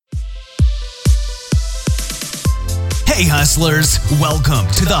Hey hustlers,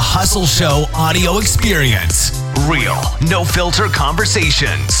 welcome to the Hustle Show audio experience. Real, no filter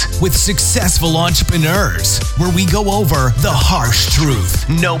conversations with successful entrepreneurs where we go over the harsh truth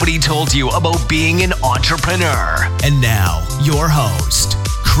nobody told you about being an entrepreneur. And now, your host,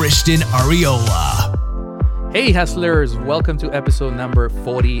 Christian Ariola. Hey hustlers, welcome to episode number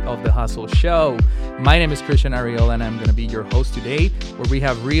 40 of the Hustle Show. My name is Christian Ariola and I'm going to be your host today, where we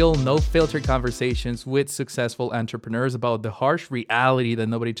have real, no filter conversations with successful entrepreneurs about the harsh reality that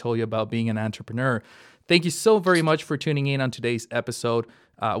nobody told you about being an entrepreneur. Thank you so very much for tuning in on today's episode.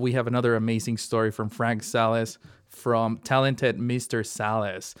 We have another amazing story from Frank Salas from Talented Mr.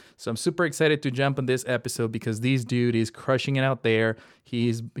 Salas. So I'm super excited to jump on this episode because this dude is crushing it out there.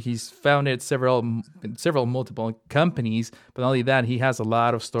 He's founded several multiple companies, but not only that, he has a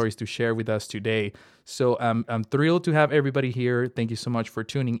lot of stories to share with us today. So I'm thrilled to have everybody here. Thank you so much for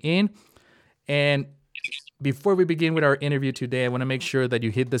tuning in. And before we begin with our interview today, I want to make sure that you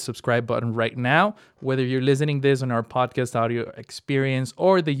hit the subscribe button right now. Whether you're listening this on our podcast audio experience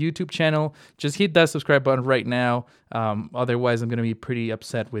or the YouTube channel, just hit that subscribe button right now. Otherwise, I'm going to be pretty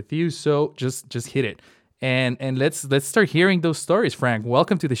upset with you. So just hit it. And let's start hearing those stories. Frank,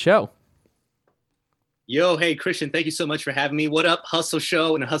 welcome to the show. Yo, hey, Christian, thank you so much for having me. What up, Hustle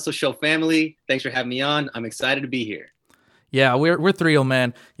Show and the Hustle Show family? Thanks for having me on. I'm excited to be here. Yeah, we're thrilled,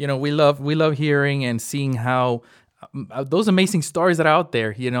 man. You know, we love hearing and seeing how those amazing stories that are out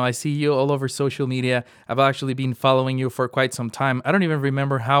there. You know, I see you all over social media. I've actually been following you for quite some time. I don't even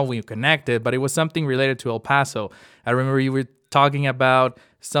remember how we connected, but it was something related to El Paso. I remember you were talking about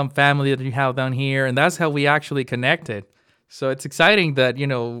some family that you have down here, and that's how we actually connected. So it's exciting that, you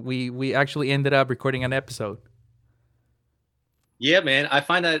know, we actually ended up recording an episode. Yeah, man. I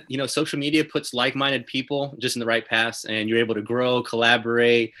find that, you know, social media puts like-minded people just in the right paths, and you're able to grow,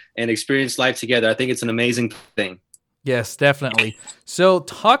 collaborate, and experience life together. I think it's an amazing thing. Yes, definitely. So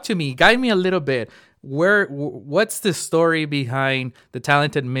talk to me, guide me a little bit. What's the story behind the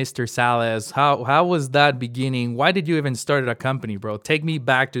Talented Mr. Salas? How was that beginning? Why did you even start a company, bro? Take me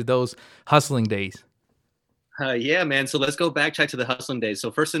back to those hustling days. Yeah, man. So let's go backtrack to the hustling days.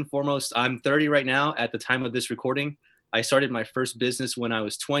 So first and foremost, I'm 30 right now at the time of this recording. I started my first business when I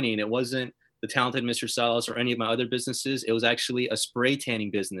was 20, and it wasn't the Talented Mr. Salas or any of my other businesses. It was actually a spray tanning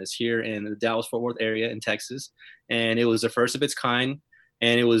business here in the Dallas-Fort Worth area in Texas. And it was the first of its kind.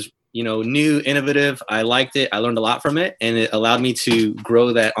 And it was, you know, new, innovative. I liked it. I learned a lot from it, and it allowed me to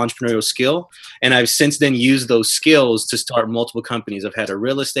grow that entrepreneurial skill. And I've since then used those skills to start multiple companies. I've had a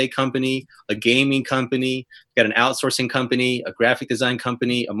real estate company, a gaming company, got an outsourcing company, a graphic design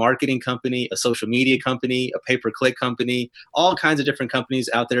company, a marketing company, a social media company, a pay-per-click company, all kinds of different companies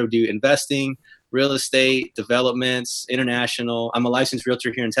out there who do investing, real estate, developments, international. I'm a licensed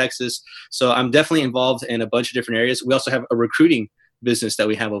realtor here in Texas. So I'm definitely involved in a bunch of different areas. We also have a recruiting business that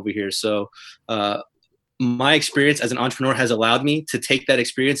we have over here. So my experience as an entrepreneur has allowed me to take that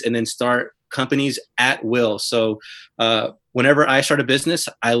experience and then start companies at will. So whenever I start a business,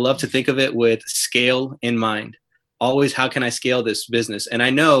 I love to think of it with scale in mind. Always, how can I scale this business? And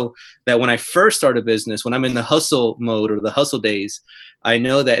I know that when I first start a business, when I'm in the hustle mode or the hustle days, I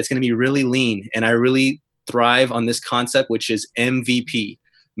know that it's going to be really lean. And I really thrive on this concept, which is MVP.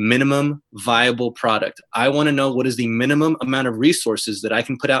 Minimum viable product. I want to know what is the minimum amount of resources that I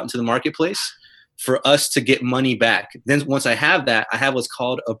can put out into the marketplace for us to get money back. Then once I have that, I have what's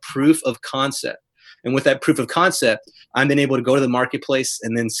called a proof of concept. And with that proof of concept, I'm then able to go to the marketplace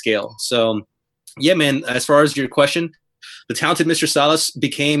and then scale. So yeah, man, as far as your question, the Talented Mr. Salas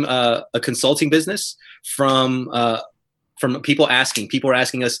became a consulting business from people asking. People were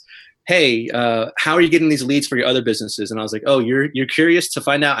asking us, hey, how are you getting these leads for your other businesses? And I was like, oh, you're curious to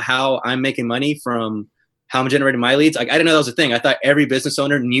find out how I'm making money from how I'm generating my leads? Like, I didn't know that was a thing. I thought every business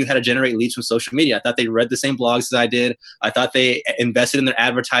owner knew how to generate leads from social media. I thought they read the same blogs as I did. I thought they invested in their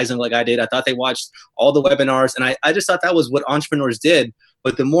advertising like I did. I thought they watched all the webinars. And I just thought that was what entrepreneurs did.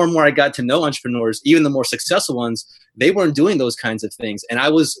 But the more and more I got to know entrepreneurs, even the more successful ones, they weren't doing those kinds of things. And I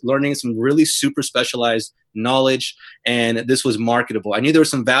was learning some really super specialized knowledge, and this was marketable. I knew there was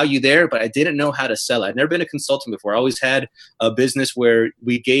some value there, but I didn't know how to sell it. I'd never been a consultant before. I always had a business where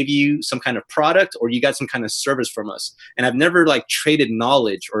we gave you some kind of product or you got some kind of service from us. And I've never like traded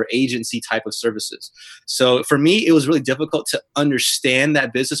knowledge or agency type of services. So for me, it was really difficult to understand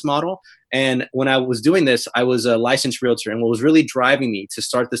that business model. And when I was doing this, I was a licensed realtor. And what was really driving me to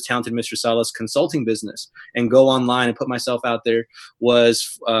start this Talented Mr. Salas consulting business and go online and put myself out there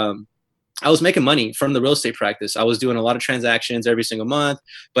was I was making money from the real estate practice. I was doing a lot of transactions every single month,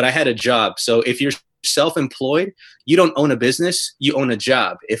 but I had a job. So if you're self-employed, you don't own a business, you own a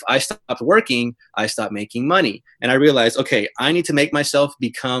job. If I stopped working, I stopped making money. And I realized, okay, I need to make myself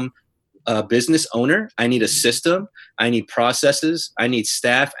become a business owner. I need a system. I need processes. I need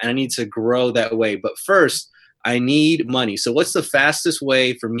staff, and I need to grow that way. But first, I need money. So what's the fastest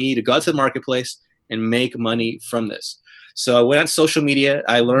way for me to go out to the marketplace and make money from this? So I went on social media.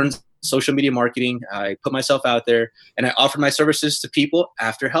 I learned social media marketing. I put myself out there, and I offered my services to people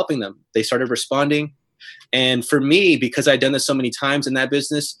after helping them. They started responding. And for me, because I'd done this so many times in that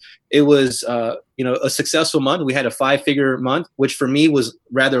business, it was, a successful month. We had a 5-figure month, which for me was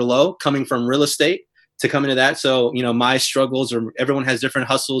rather low, coming from real estate to come into that. So, my struggles, or everyone has different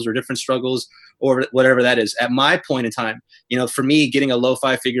hustles or different struggles or whatever that is. At my point in time, for me, getting a low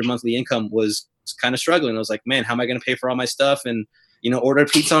 5-figure monthly income was kind of struggling. I was like, man, how am I going to pay for all my stuff? And, order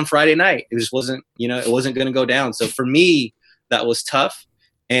pizza on Friday night. It just wasn't, it wasn't going to go down. So for me, that was tough.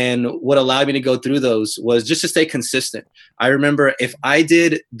 And what allowed me to go through those was just to stay consistent. I remember if I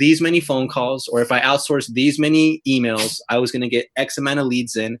did these many phone calls, or if I outsourced these many emails, I was going to get X amount of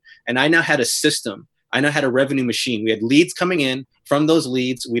leads in. And I now had a system. I now had a revenue machine. We had leads coming in. From those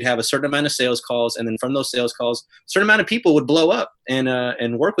leads, we'd have a certain amount of sales calls. And then from those sales calls, a certain amount of people would blow up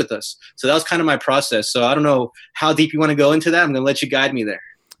and work with us. So that was kind of my process. So I don't know how deep you want to go into that. I'm going to let you guide me there.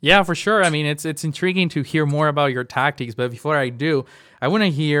 Yeah, for sure. I mean, it's intriguing to hear more about your tactics. But before I do, I want to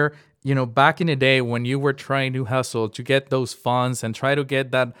hear, back in the day when you were trying to hustle to get those funds and try to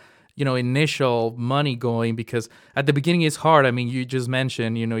get that, initial money going, because at the beginning it's hard. I mean, you just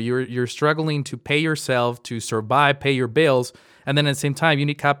mentioned, you're struggling to pay yourself, to survive, pay your bills. And then at the same time, you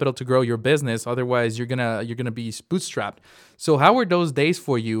need capital to grow your business. Otherwise, you're gonna be bootstrapped. So how were those days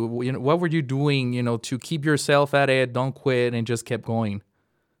for you? What were you doing, to keep yourself at it, don't quit, and just kept going?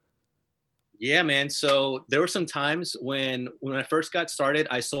 Yeah, man. So there were some times when I first got started,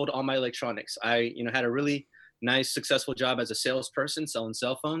 I sold all my electronics. I, had a really nice, successful job as a salesperson selling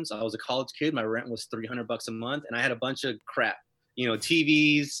cell phones. I was a college kid. My rent was $300 a month, and I had a bunch of crap,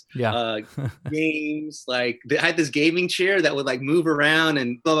 TVs, games. Like I had this gaming chair that would like move around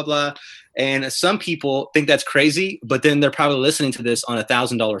and blah, blah, blah. And some people think that's crazy, but then they're probably listening to this on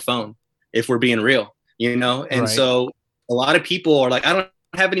 $1,000 phone, if we're being real, And Right. So a lot of people are like, I don't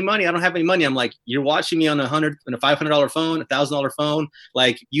have any money. I'm like, you're watching me on a $500 phone, $1,000 phone.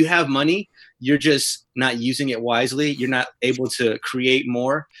 Like, you have money. You're just not using it wisely. You're not able to create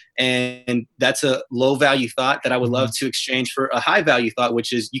more. And that's a low value thought that I would love to exchange for a high value thought,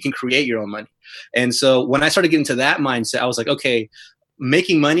 which is you can create your own money. And so when I started getting to that mindset, I was like, okay,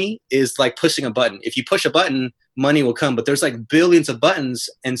 making money is like pushing a button. If you push a button, money will come, but there's like billions of buttons,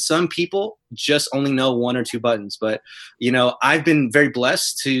 and some people just only know 1 or 2 buttons. But, I've been very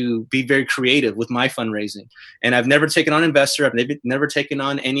blessed to be very creative with my fundraising, and I've never taken on an investor. I've never taken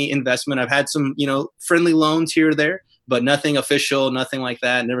on any investment. I've had some, friendly loans here or there, but nothing official, nothing like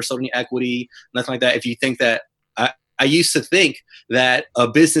that. Never sold any equity, nothing like that. If you think that I used to think that a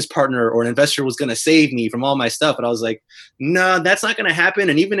business partner or an investor was going to save me from all my stuff. But I was like, no, that's not going to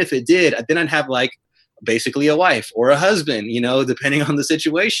happen. And even if it did, then I'd have like basically a wife or a husband, depending on the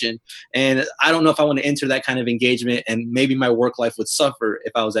situation. And I don't know if I want to enter that kind of engagement, and maybe my work life would suffer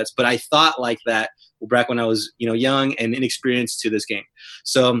if I was that. But I thought like that back when I was, young and inexperienced to this game.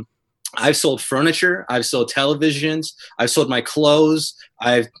 So I've sold furniture, I've sold televisions, I've sold my clothes,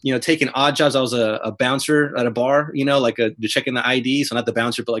 I've, taken odd jobs. I was a bouncer at a bar, like checking the ID. So not the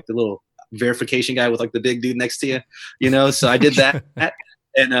bouncer, but like the little verification guy with like the big dude next to you, so I did that.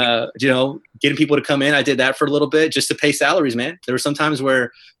 And, getting people to come in, I did that for a little bit just to pay salaries, man. There were some times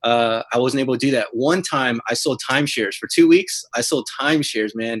where I wasn't able to do that. One time I sold timeshares for 2 weeks. I sold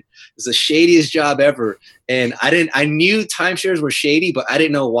timeshares, man. It was the shadiest job ever. And I knew timeshares were shady, but I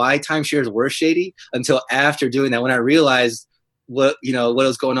didn't know why timeshares were shady until after doing that. When I realized what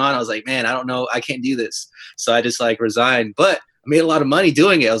was going on, I was like, man, I don't know. I can't do this. So I just like resigned, but I made a lot of money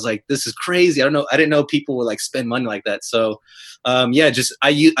doing it. I was like, this is crazy. I didn't know people would like spend money like that. So I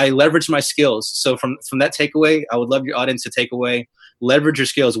leverage my skills. So from that takeaway, I would love your audience to take away, leverage your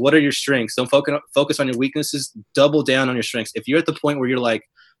skills. What are your strengths? Don't focus on your weaknesses. Double down on your strengths. If you're at the point where you're like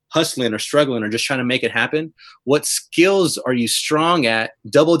hustling or struggling or just trying to make it happen, what skills are you strong at?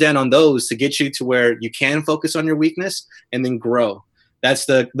 Double down on those to get you to where you can focus on your weakness and then grow. That's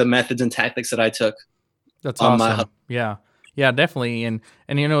the methods and tactics that I took. That's awesome. Yeah, definitely. And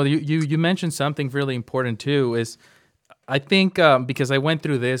you mentioned something really important too, is I think because I went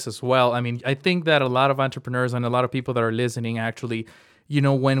through this as well. I mean, I think that a lot of entrepreneurs and a lot of people that are listening actually,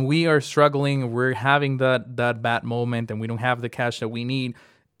 when we are struggling, we're having that bad moment and we don't have the cash that we need.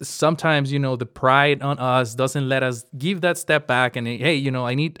 sometimes, the pride on us doesn't let us give that step back and, hey,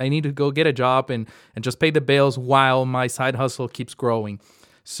 I need to go get a job and just pay the bills while my side hustle keeps growing.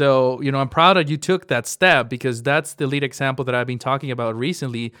 So, I'm proud that you took that step, because that's the lead example that I've been talking about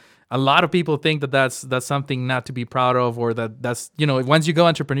recently. A lot of people think that that's something not to be proud of, or that's, once you go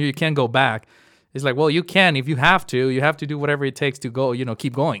entrepreneur, you can't go back. It's like, well, you can, if you have to do whatever it takes to go,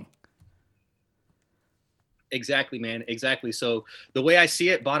 keep going. Exactly, man. Exactly. So the way I see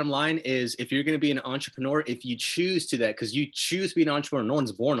it, bottom line is, if you're going to be an entrepreneur, if you choose to that, because you choose to be an entrepreneur, no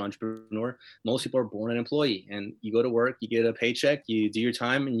one's born entrepreneur. Most people are born an employee, and you go to work, you get a paycheck, you do your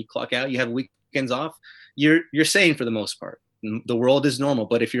time, and you clock out. You have weekends off. You're sane for the most part. The world is normal.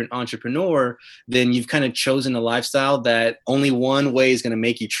 But if you're an entrepreneur, then you've kind of chosen a lifestyle that only one way is going to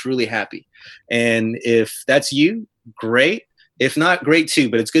make you truly happy. And if that's you, great. If not, great too.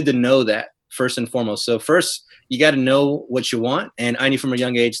 But it's good to know that first and foremost. So first, you got to know what you want. And I knew from a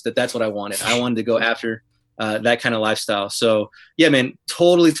young age that that's what I wanted. I wanted to go after that kind of lifestyle. So yeah, man,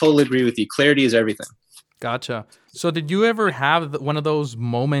 totally agree with you. Clarity is everything. Gotcha. So did you ever have one of those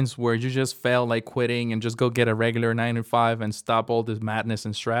moments where you just felt like quitting and just go get a regular 9 to 5 and stop all this madness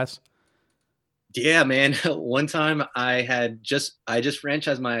and stress? Yeah, man. One time I just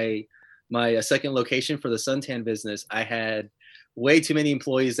franchised my second location for the suntan business. I had way too many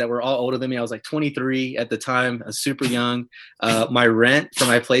employees that were all older than me. I was like 23 at the time. I was super young. My rent for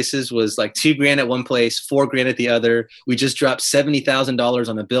my places was like $2,000 at one place, $4,000 at the other. We just dropped $70,000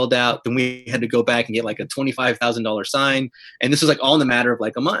 on the build out. Then we had to go back and get like a $25,000 sign. And this was like all in the matter of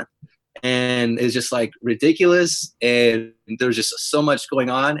like a month. And it's just like ridiculous. And there's just so much going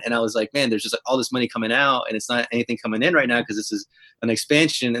on. And I was like, man, there's just like all this money coming out, and it's not anything coming in right now because this is an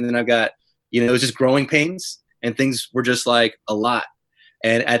expansion. And then I've got, it was just growing pains. And things were just like a lot.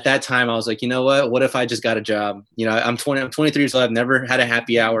 And at that time, I was like, you know what if I just got a job? I'm 23 years old. I've never had a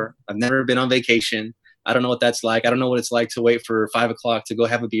happy hour. I've never been on vacation. I don't know what that's like. I don't know what it's like to wait for 5 o'clock to go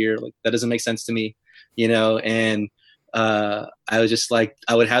have a beer. Like, that doesn't make sense to me, and I was just like,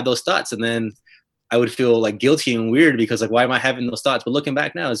 I would have those thoughts. And then I would feel like guilty and weird because like, why am I having those thoughts? But looking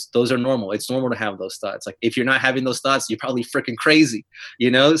back now, those are normal. It's normal to have those thoughts. Like, if you're not having those thoughts, you're probably freaking crazy,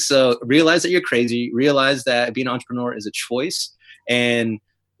 So realize that you're crazy. Realize that being an entrepreneur is a choice, and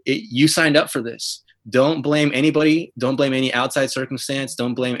you signed up for this. Don't blame anybody. Don't blame any outside circumstance.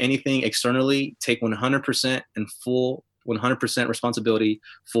 Don't blame anything externally. Take 100% and full 100% responsibility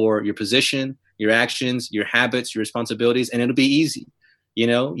for your position, your actions, your habits, your responsibilities, and it'll be easy.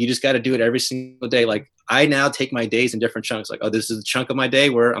 You just got to do it every single day. Like, I now take my days in different chunks. Like, oh, this is a chunk of my day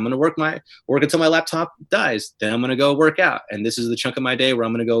where I'm going to work until my laptop dies. Then I'm going to go work out. And this is the chunk of my day where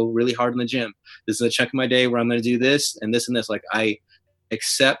I'm going to go really hard in the gym. This is a chunk of my day where I'm going to do this and this and this. Like, I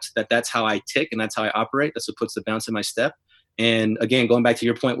accept that that's how I tick and that's how I operate. That's what puts the bounce in my step. And again, going back to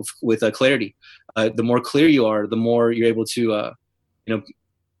your point with clarity, the more clear you are, the more you're able to,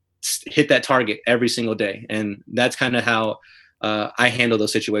 hit that target every single day. And that's kind of how I handle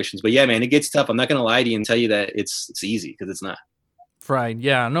those situations. But yeah, man, it gets tough. I'm not going to lie to you and tell you that it's easy, because it's not. Right.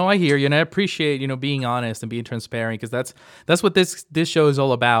 Yeah. No, I hear you, and I appreciate, being honest and being transparent, because that's what this show is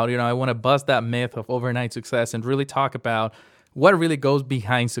all about. I want to bust that myth of overnight success and really talk about what really goes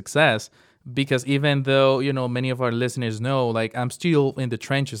behind success. Because even though, many of our listeners know, like, I'm still in the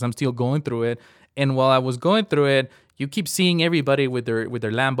trenches, I'm still going through it. And while I was going through it, you keep seeing everybody with their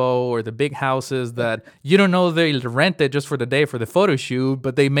Lambo or the big houses that you don't know they rented just for the day for the photo shoot,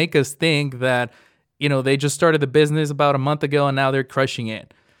 but they make us think that, they just started the business about a month ago and now they're crushing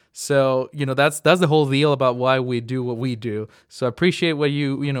it. So, that's the whole deal about why we do what we do. So I appreciate what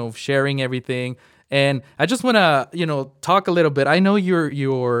you sharing everything. And I just want to, talk a little bit. I know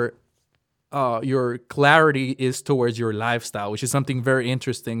your clarity is towards your lifestyle, which is something very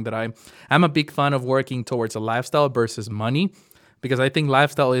interesting that I'm a big fan of, working towards a lifestyle versus money, because I think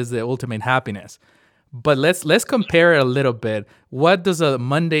lifestyle is the ultimate happiness. But let's compare it a little bit. What does a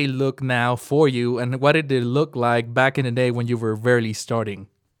Monday look now for you, and what did it look like back in the day when you were barely starting?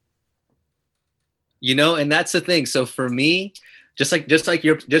 And that's the thing. So for me, just like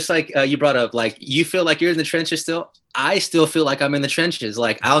you brought up, like, you feel like you're in the trenches still. I still feel like I'm in the trenches.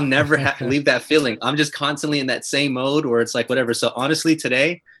 Like, I'll never leave that feeling. I'm just constantly in that same mode where it's like whatever. So honestly,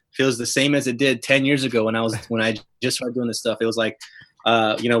 today feels the same as it did 10 years ago when I just started doing this stuff. It was like,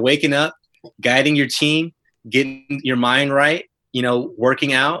 waking up, guiding your team, getting your mind right,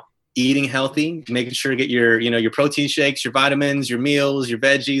 working out, eating healthy, making sure to get your protein shakes, your vitamins, your meals, your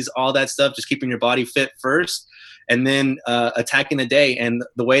veggies, all that stuff, just keeping your body fit first. And then attacking the day. And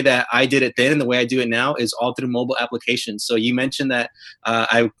the way that I did it then and the way I do it now is all through mobile applications. So you mentioned that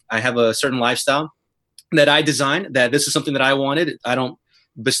I have a certain lifestyle that I designed, that this is something that I wanted. I don't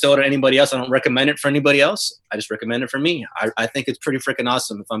bestow it on anybody else. I don't recommend it for anybody else. I just recommend it for me. I think it's pretty freaking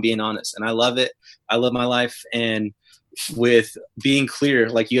awesome, if I'm being honest. And I love it. I love my life. And with being clear,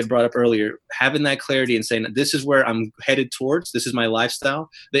 like you had brought up earlier, having that clarity and saying that this is where I'm headed towards, this is my lifestyle,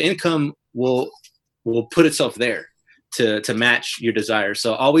 the income will put itself there to match your desire.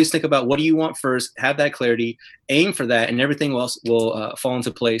 So always think about, what do you want first, have that clarity, aim for that, and everything else will fall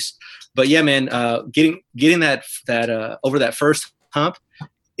into place. But yeah, man, getting that over that first hump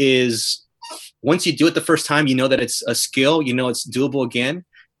is, once you do it the first time, you know that it's a skill, you know it's doable again.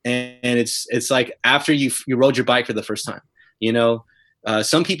 And it's like after you rode your bike for the first time, you know,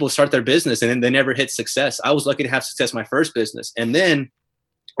 some people start their business and then they never hit success. I was lucky to have success in my first business. And then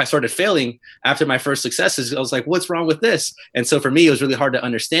I started failing after my first successes. I was like, what's wrong with this? And so for me, it was really hard to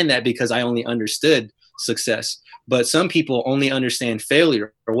understand that, because I only understood success. But some people only understand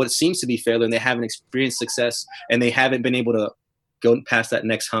failure, or what seems to be failure, and they haven't experienced success, and they haven't been able to go past that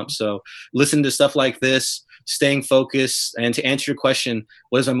next hump. So listen to stuff like this, staying focused. And to answer your question,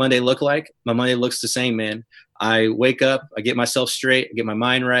 what does my Monday look like? My Monday looks the same, man. I wake up, I get myself straight, I get my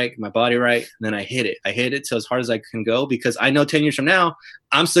mind right, my body right, and then I hit it. I hit it till as hard as I can go, because I know 10 years from now,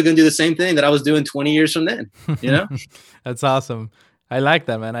 I'm still going to do the same thing that I was doing 20 years from then, you know? That's awesome. I like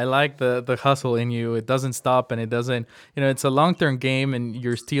that, man. I like the hustle in you. It doesn't stop, and it doesn't, it's a long-term game, and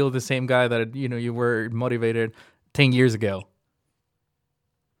you're still the same guy that, you were motivated 10 years ago.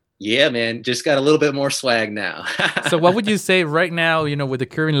 Yeah, man, just got a little bit more swag now. So what would you say right now, with the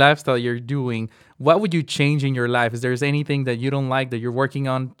current lifestyle you're doing, what would you change in your life? Is there anything that you don't like that you're working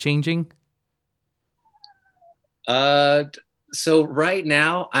on changing? So right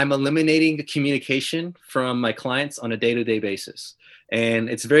now I'm eliminating communication from my clients on a day-to-day basis. And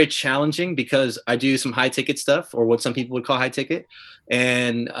it's very challenging, because I do some high ticket stuff, or what some people would call high ticket.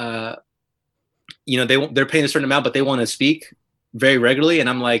 And, they're paying a certain amount, but they want to speak very regularly. And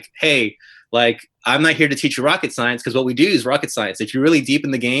I'm like, hey, I'm not here to teach you rocket science, because what we do is rocket science. If you're really deep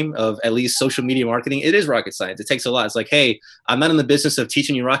in the game of at least social media marketing, it is rocket science. It takes a lot. It's like, hey, I'm not in the business of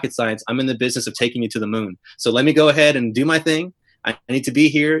teaching you rocket science. I'm in the business of taking you to the moon. So let me go ahead and do my thing. I need to be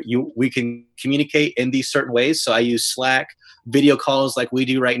here. We can communicate in these certain ways. So I use Slack, video calls like we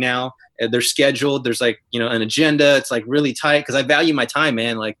do right now. They're scheduled. There's an agenda. It's like really tight, because I value my time,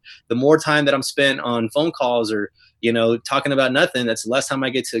 man. Like, the more time that I'm spent on phone calls or talking about nothing, that's less time I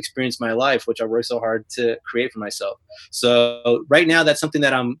get to experience my life, which I work so hard to create for myself. So right now, that's something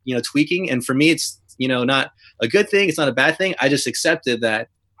that I'm, tweaking. And for me, it's, not a good thing. It's not a bad thing. I just accepted that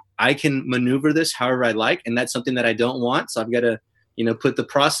I can maneuver this however I like. And that's something that I don't want. So I've got to, put the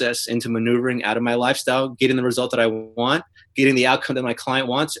process into maneuvering out of my lifestyle, getting the result that I want, getting the outcome that my client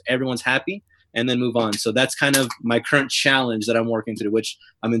wants, everyone's happy, and then move on. So that's kind of my current challenge that I'm working through, which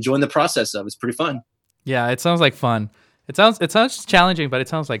I'm enjoying the process of. It's pretty fun. Yeah, it sounds like fun. It sounds challenging, but it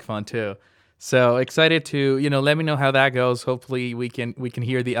sounds like fun too. So excited to, let me know how that goes. Hopefully we can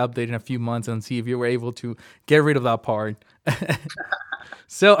hear the update in a few months and see if you were able to get rid of that part.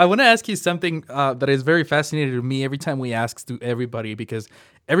 So I want to ask you something that is very fascinating to me every time we ask to everybody, because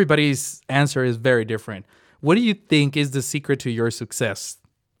everybody's answer is very different. What do you think is the secret to your success?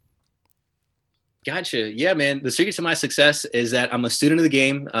 Gotcha. Yeah, man. The secret to my success is that I'm a student of the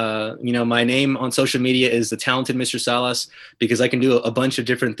game. My name on social media is the talented Mr. Salas, because I can do a bunch of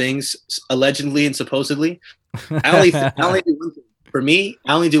different things, allegedly and supposedly. I only do one thing. For me,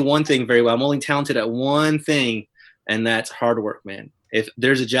 I only do one thing very well. I'm only talented at one thing, and that's hard work, man. If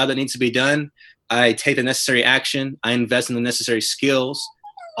there's a job that needs to be done, I take the necessary action. I invest in the necessary skills,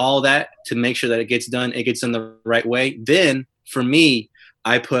 all that, to make sure that it gets done the right way. Then for me,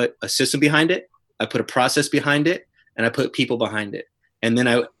 I put a system behind it. I put a process behind it, and I put people behind it. And then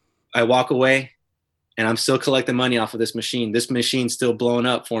I walk away, and I'm still collecting money off of this machine. This machine's still blowing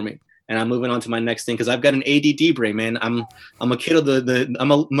up for me, and I'm moving on to my next thing, because I've got an ADD brain, man. I'm a kid of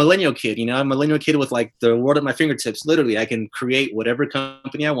I'm a millennial kid. I'm a millennial kid with the world at my fingertips. Literally, I can create whatever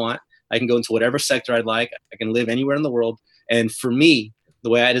company I want. I can go into whatever sector I'd like. I can live anywhere in the world. And for me, the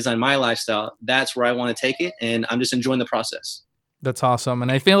way I design my lifestyle, that's where I want to take it, and I'm just enjoying the process. That's awesome.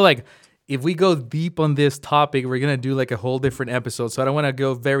 And I feel like if we go deep on this topic, we're going to do a whole different episode. So I don't want to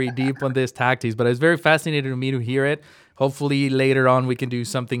go very deep on this tactics, but it's very fascinating to me to hear it. Hopefully later on we can do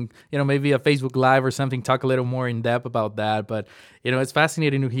something, maybe a Facebook Live or something, talk a little more in depth about that. But, it's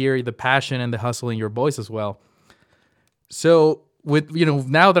fascinating to hear the passion and the hustle in your voice as well. So with,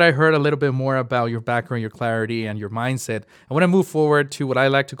 now that I heard a little bit more about your background, your clarity, and your mindset, I want to move forward to what I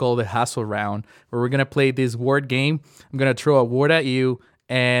like to call the hustle round, where we're going to play this word game. I'm going to throw a word at you,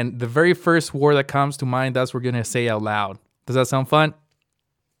 and the very first word that comes to mind, that's what we're going to say out loud. Does that sound fun?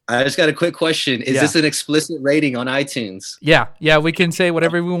 I just got a quick question. Is this an explicit rating on iTunes? Yeah, we can say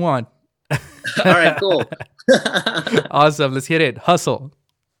whatever we want. All right, cool. Awesome. Let's hit it. Hustle.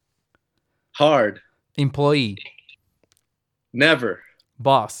 Hard. Employee. Never.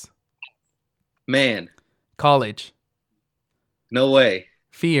 Boss. Man. College. No way.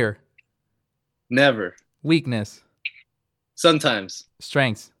 Fear. Never. Weakness. Sometimes.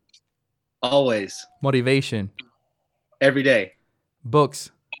 Strengths. Always. Motivation. Every day.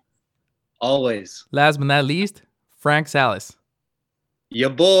 Books. Always. Last but not least, Frank Salas.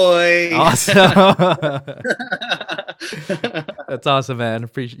 Your boy. Awesome. That's awesome, man.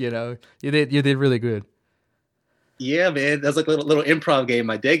 Appreciate, you did really good. Yeah, man. That's like a little improv game.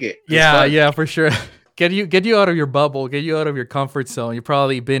 I dig it. Yeah, for sure. Get you out of your bubble, get you out of your comfort zone. You've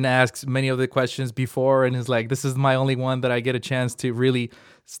probably been asked many of the questions before, and it's like, this is my only one that I get a chance to really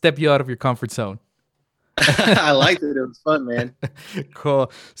step you out of your comfort zone. I liked it. It was fun, man.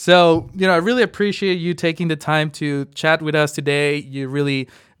 Cool. So, I really appreciate you taking the time to chat with us today. You really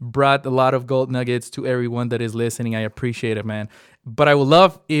brought a lot of gold nuggets to everyone that is listening. I appreciate it, man. But I would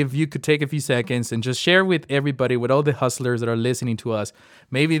love if you could take a few seconds and just share with everybody, with all the hustlers that are listening to us.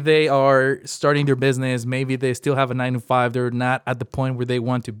 Maybe they are starting their business. Maybe they still have a 9-to-5. They're not at the point where they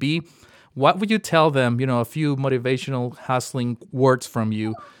want to be. What would you tell them, a few motivational hustling words from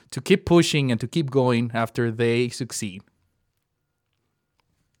you to keep pushing and to keep going after they succeed?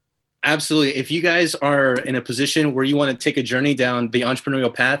 Absolutely. If you guys are in a position where you want to take a journey down the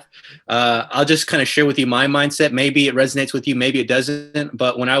entrepreneurial path, I'll just kind of share with you my mindset. Maybe it resonates with you, maybe it doesn't.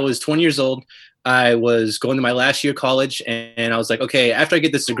 But when I was 20 years old, I was going to my last year of college, and I was like, okay, after I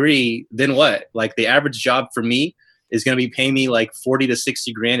get this degree, then what? Like, the average job for me is going to be paying me like 40 to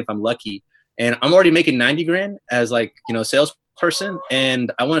 60 grand if I'm lucky. And I'm already making 90 grand as salesperson.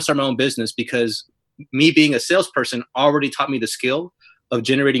 And I want to start my own business because me being a salesperson already taught me the skill of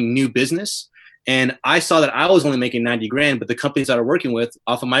generating new business. And I saw that I was only making 90 grand, but the companies that I'm working with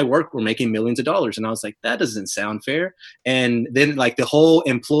off of my work were making millions of dollars. And I was like, that doesn't sound fair. And then like the whole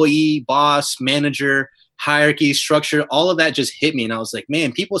employee, boss, manager, hierarchy, structure, all of that just hit me. And I was like,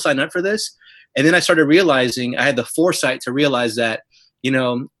 man, people sign up for this. And then I started realizing, I had the foresight to realize that,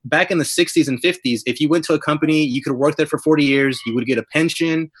 back in the 60s and 50s, if you went to a company, you could work there for 40 years, you would get a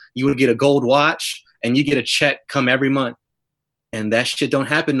pension, you would get a gold watch, and you get a check come every month. And that shit don't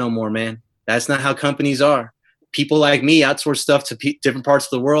happen no more, man. That's not how companies are. People like me outsource stuff to different parts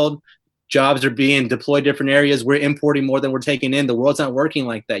of the world. Jobs are being deployed different areas. We're importing more than we're taking in. The world's not working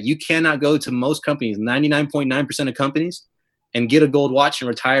like that. You cannot go to most companies, 99.9% of companies, and get a gold watch and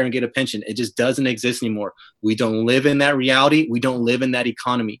retire and get a pension. It just doesn't exist anymore. We don't live in that reality. We don't live in that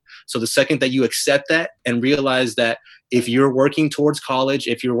economy. So the second that you accept that and realize that if you're working towards college,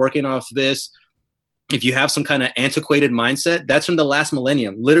 if you're working off this, if you have some kind of antiquated mindset, that's from the last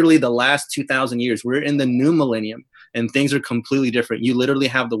millennium, literally the last 2,000 years. We're in the new millennium and things are completely different. You literally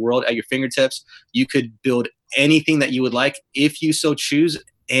have the world at your fingertips. You could build anything that you would like if you so choose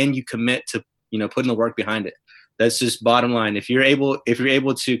and you commit to, putting the work behind it. That's just bottom line. If you're able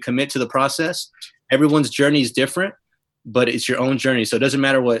to commit to the process, everyone's journey is different, but it's your own journey. So it doesn't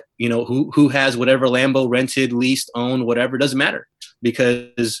matter what, who has whatever Lambo rented, leased, owned, whatever, it doesn't matter,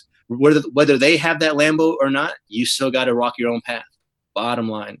 because whether they have that Lambo or not, you still got to rock your own path, bottom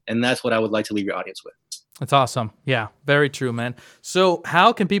line. And that's what I would like to leave your audience with. That's awesome. Yeah, very true, man. So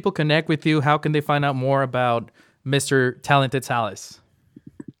how can people connect with you? How can they find out more about Mr. Talented Salas?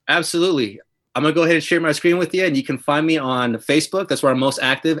 Absolutely. I'm going to go ahead and share my screen with you, and you can find me on Facebook. That's where I'm most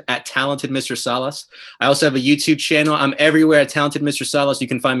active, at Talented Mr. Salas. I also have a YouTube channel. I'm everywhere at Talented Mr. Salas. You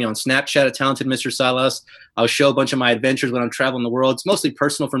can find me on Snapchat at Talented Mr. Salas. I'll show a bunch of my adventures when I'm traveling the world. It's mostly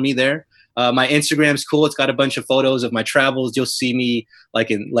personal for me there. My Instagram's cool. It's got a bunch of photos of my travels. You'll see me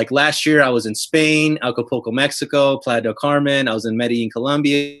like last year, I was in Spain, Acapulco, Mexico, Playa del Carmen. I was in Medellin,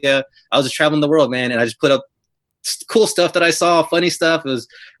 Colombia. I was just traveling the world, man. And I just put up cool stuff that I saw, funny stuff. It was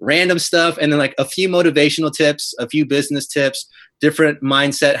random stuff. And then like a few motivational tips, a few business tips, different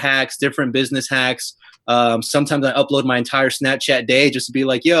mindset hacks, different business hacks. Sometimes I upload my entire Snapchat day just to be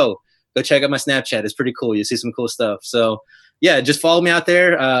like, yo, go check out my Snapchat. It's pretty cool. You see some cool stuff. So yeah, just follow me out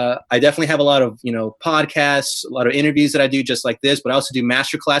there. I definitely have a lot of, podcasts, a lot of interviews that I do just like this, but I also do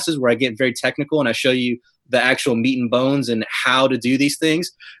master classes where I get very technical and I show you the actual meat and bones and how to do these things.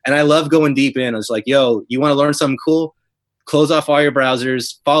 And I love going deep in. It's like, yo, you want to learn something cool? Close off all your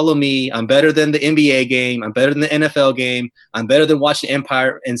browsers. Follow me. I'm better than the NBA game. I'm better than the NFL game. I'm better than watching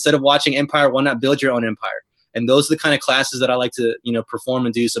Empire. Instead of watching Empire, why not build your own empire? And those are the kind of classes that I like to, perform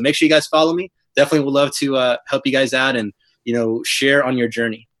and do. So make sure you guys follow me. Definitely would love to help you guys out and, share on your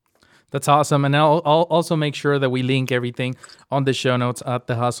journey. That's awesome. And I'll also make sure that we link everything on the show notes at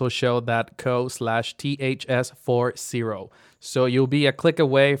thehustleshow.co/THS40. So you'll be a click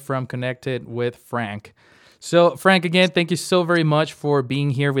away from connected with Frank. So Frank, again, thank you so very much for being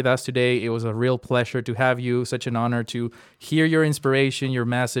here with us today. It was a real pleasure to have you. Such an honor to hear your inspiration, your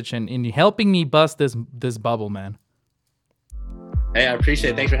message, and in helping me bust this bubble, man. Hey, I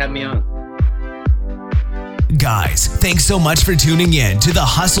appreciate it. Thanks for having me on. Guys, thanks so much for tuning in to the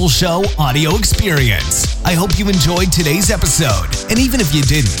Hustle Show audio experience. I hope you enjoyed today's episode. And even if you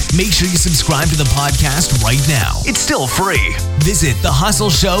didn't, make sure you subscribe to the podcast right now. It's still free. Visit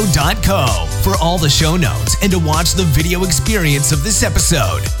thehustleshow.co for all the show notes and to watch the video experience of this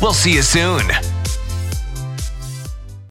episode. We'll see you soon.